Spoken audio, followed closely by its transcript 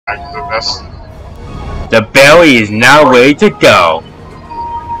The belly is now ready to go.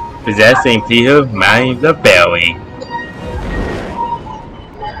 Possessing Peter, manning the belly.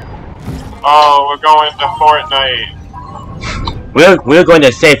 Oh, we're going to Fortnite. We're going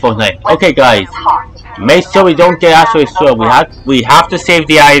to save Fortnite. Okay, guys, make sure we don't get actually destroyed. We have to save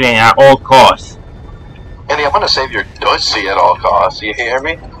the island at all costs. Eddie, I'm gonna save your pussy at all costs. You hear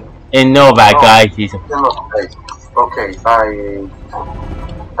me? And know that, guys. He's okay,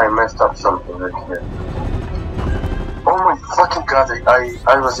 I messed up something right here. Oh my fucking god!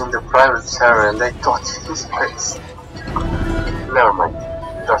 I was in the private server and I thought his place. Never mind.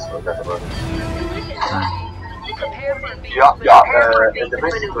 Just forget about it. And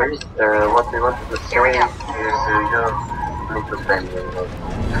basically, what we wanted to say is you need to spend your.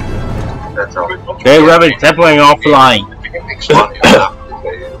 That's all. Okay, we're separating offline.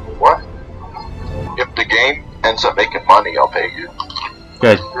 What? If the game ends up making money, I'll pay you.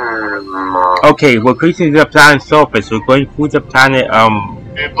 Good. Okay, we're cruising the planet's surface. We're going through the planet,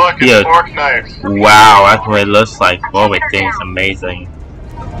 Hey, look, it's here. fork knives. Wow, that's what it looks like. Oh, everything's amazing.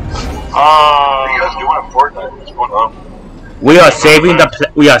 You guys doing a Fortnite? What's going on? We are saving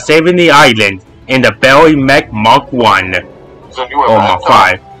the island in the Belly Mech Mark 1. So you Oh, Mark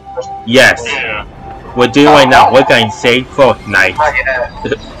 5. Yes. Yeah. We're doing right now. We're going to save Fortnite.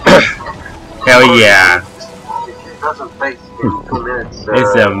 Hell yeah.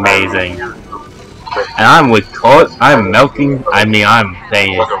 It's amazing. And I'm melting. I'm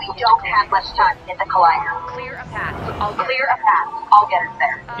saying it. We don't have much time to get the collider. Clear a path. I'll get us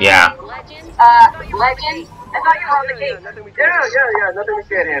there. Yeah. Legend? I thought you were on the gate. Yeah, nothing we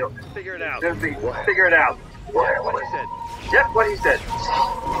can't handle. Figure it out. Figure it out. What he said. Yep, what he said.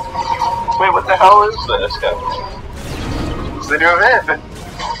 Wait, what the hell is this, guys? It's the new event.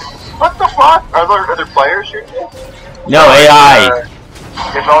 What the fuck? Are there players here? No, AI.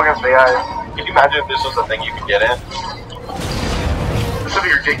 It's all against AI. Can you imagine if this was a thing you could get in? This would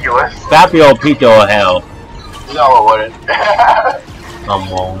be ridiculous. Fabio Pito hell. No, it wouldn't. Come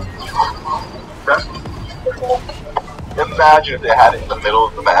on. Imagine if they had it in the middle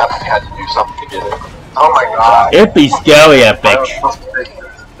of the map and you had to do something to get it. Oh my god. It'd be scary epic.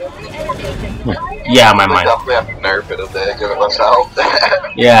 Yeah, my They mind. definitely have to nerf it if they give it less help.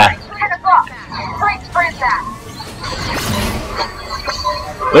 Yeah. 10 o'clock. Sprint that.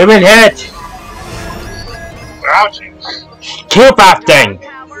 We've been hit. Ouchies. Kill that thing.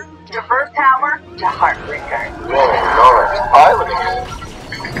 Divert power to Heartbreaker. Piloting it.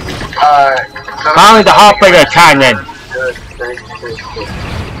 Finally, the Heartbreaker cannon.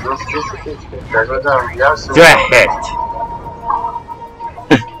 Do a hit.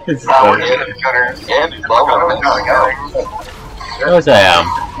 It's funny. And he's leveling this. Of course I am.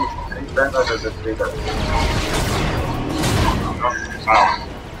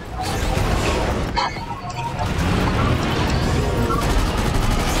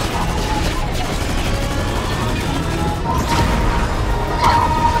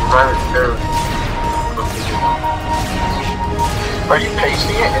 Are you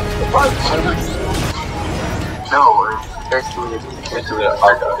pasting it into the private server? No, basically into the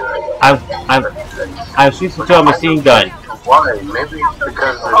I'm switching to a machine gun. Why? Maybe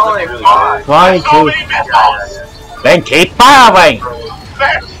because it's really Trying So to. many missiles! Then keep firing.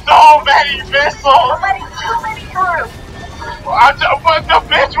 There's so many missiles! Letting too many through. What the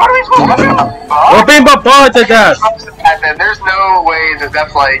bitch? What are we supposed to do? We're being bombarded to death. And there's no way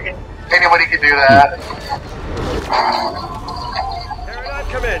that's like anybody could do that. Paradigm,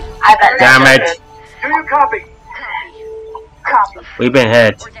 come in. I bet Damn that's it. Do you copy? Copy. We've been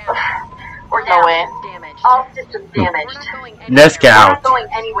hit. We're down. All systems damaged. Let's get We're not out. going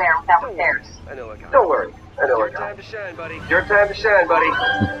anywhere without repairs. I know what comes. Don't worry. I know Your it. time to shine, buddy. Your time to shine, buddy.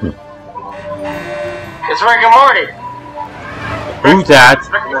 It's Rick and Morty. Who's that?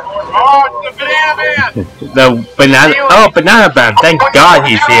 Oh, it's the banana man! The banana. Oh, banana man. Thank God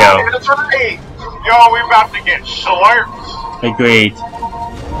he's here. It's right. Yo, we're about to get slurped. Agreed.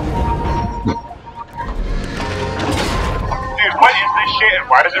 Dude, what is this shit and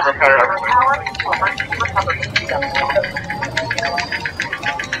why does it repair everything?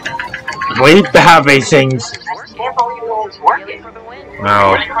 We have these things. I can't believe it's working.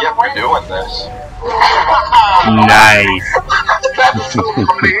 No. What do you get for doing this? Nice.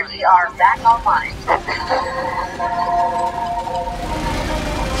 We are back online.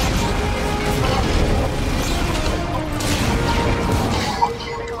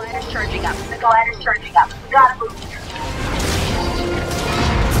 The collider's charging up. Gotta move.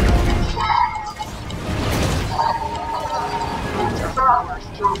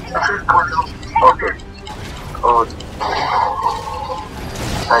 Okay. Oh.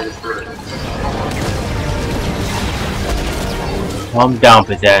 I just did it. Calm down,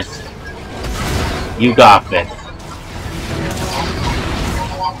 Possess. You got this.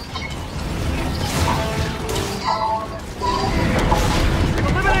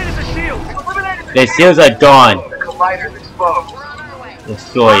 Eliminated the shield. The shields are gone. The collider's exposed.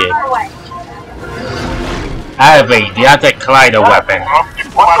 Destroy it. Activate the anti-collider weapon. What the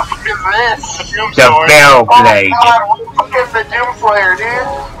fuck is this? The barrel blade. God, what the fuck is the Doom Slayer, dude?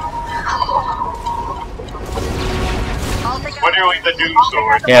 Literally the Doom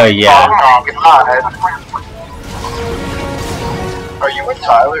Sword. Hell yeah. Oh my god. Are you with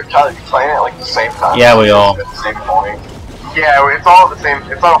Tyler? Tyler, you playing at like the same time? Yeah, we all. At the same point. Yeah, it's all the same.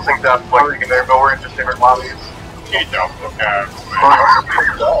 It's all synced up. Like there, but we're in just different lobbies. You don't look at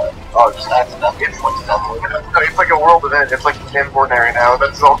Oh, just accidentally. It's like a world event. It's like in Fortnite right now.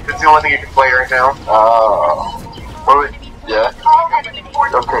 It's the only thing you can play right now. Yeah.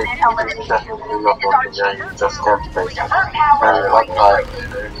 Okay, it's definitely not working there, you just can't face it.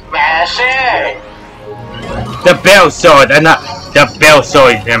 Mash it! The bell sword and the bell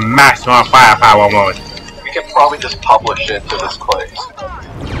sword is the maximum firepower mode. We could probably just publish it to this place.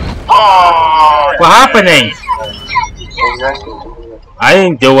 Oh! What's happening? Exactly. I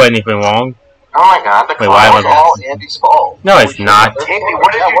didn't do anything wrong. Oh my god, the Wait, why cloud was was all Andy's fault. No, it's not. Andy,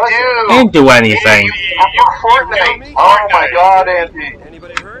 what did you I do? didn't do anything. You Fortnite! Oh my god, Andy!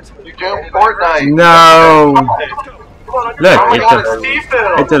 Anybody hurt? You doomed Fortnite! No. Look, Oh my it's god, a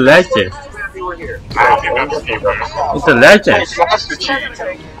Steve-Bill! it's a legend. I think that's Steve. It's a legend. Hey, Master Chief!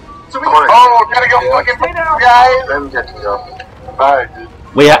 Oh, gotta go fucking play now, guys! Let me get to go. Alright, dude.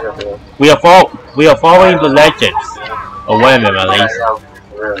 We are following the legends. Or one of them at least.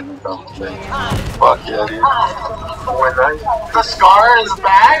 Fuck yeah, dude. When The scar is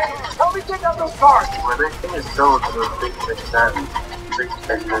back? I think it's so to the big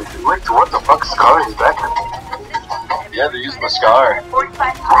segment. Wait, what the fuck? Scar is back? Yeah, they're using the scar.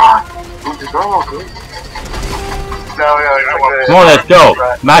 45 No, Come on, let's go.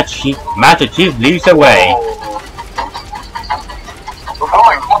 Master Chief leads the way. Oh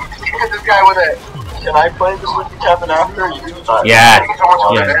my god, you hit this guy with it. Can I play this with you, Kevin, after? You do not. Yeah. It's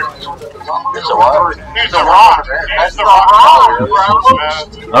a what? It's a rock. It's the rock.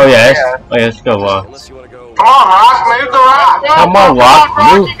 Oh yes. Oh yeah, let's go. Unless you want to go. Come on, Rock, move the rock. Come on, Rock.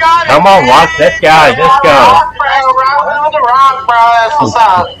 Move. Come on, Rock. Let's go. Let's go. Move the rock, bro. That's what's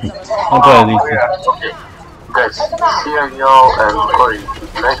up. I'm going to leave. Guys, Yo and Corey,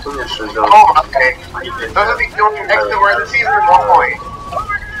 I think you should go. Oh, okay. Those are the only next to where the season is 1 point.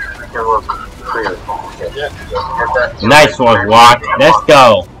 We can work clear. Nice one, Rock. Let's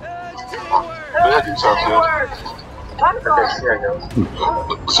go. Yeah, dude, sounds Okay, Yo.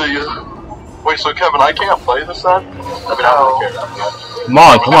 good. So you... Wait, so Kevin, I can't play this then? I mean, I don't care. Come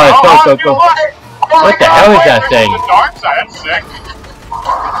on, let's go, go. What the hell is that thing? The dark side, that's sick.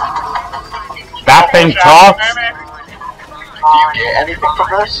 That thing talks? Do you get anything from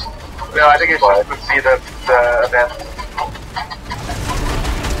this? No, I think it's just to see the event.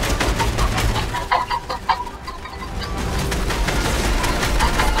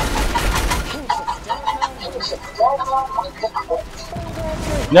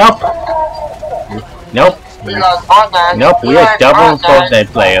 Nope. Nope. You guys Fortnite. Nope, we are double Fortnite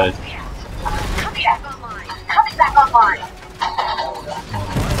players. Coming back online.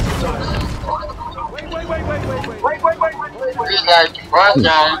 You guys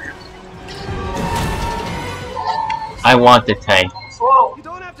Fortnite. I want the tank. You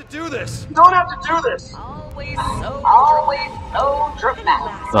don't have to do this. Always so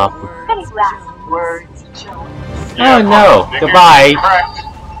dramatic. Stop. Any last words? Oh no. Goodbye. Correct.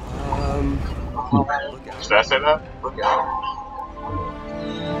 Look out. Did I say that?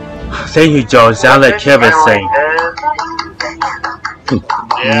 Thank you, Joe. Sound like Kevin sing.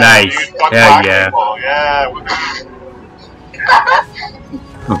 Yeah, Nice. dude, fuck Hell yeah. basketball, yeah.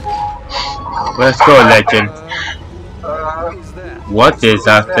 Let's go, legend. What is that? What is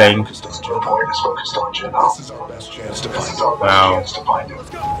that thing? This is our best chance to find out. Wow.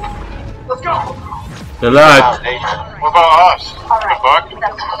 Let's go. Good luck. What about us? What the fuck?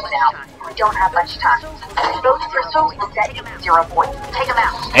 That's coming out. We don't have much time. Those crystals will set you 0 points. Take them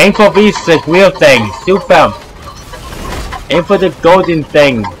out. Aim for these real things. Shoot them. Aim for the golden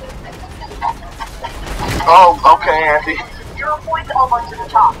thing. Oh, okay, Andy. 0 points almost to the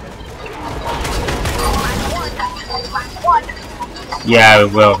top. One. Yeah, we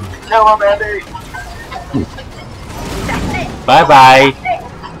will. Kill him, Andy. That's it. Bye bye.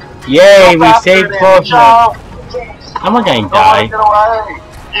 Yay, we saved Fortnite. I'm not gonna die. Get away.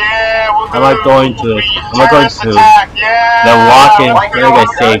 Yeah, we'll I'm not going to. I'm not going to. Yeah. They're walking. Like, They're gonna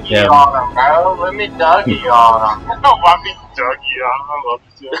save them. bro. Let me Dougie on him. Let me Dougie on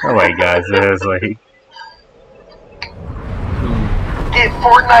him. Oh my god, seriously. Get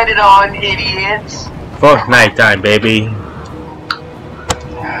Fortnite on, idiots. Fortnite time, baby.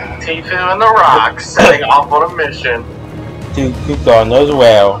 Tifu and the Rock setting off on a mission. To go as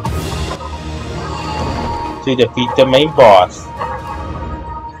well. To defeat the main boss.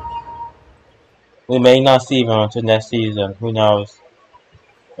 We may not see them until next season. Who knows?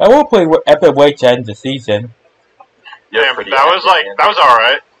 I will play Epic Way to end the season. Yeah, but that was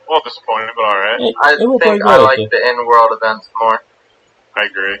alright. A little disappointing, but alright. I think I like the in-world events more. I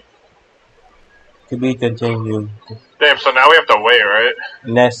agree. To be continued. Damn, so now we have to wait, right?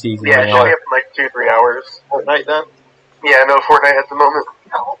 Next season. Yeah, it's only up in like 2-3 hours. Fortnite then? Yeah, no Fortnite at the moment.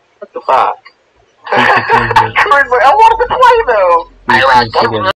 What the fuck? Corey's like, I wanted to play though!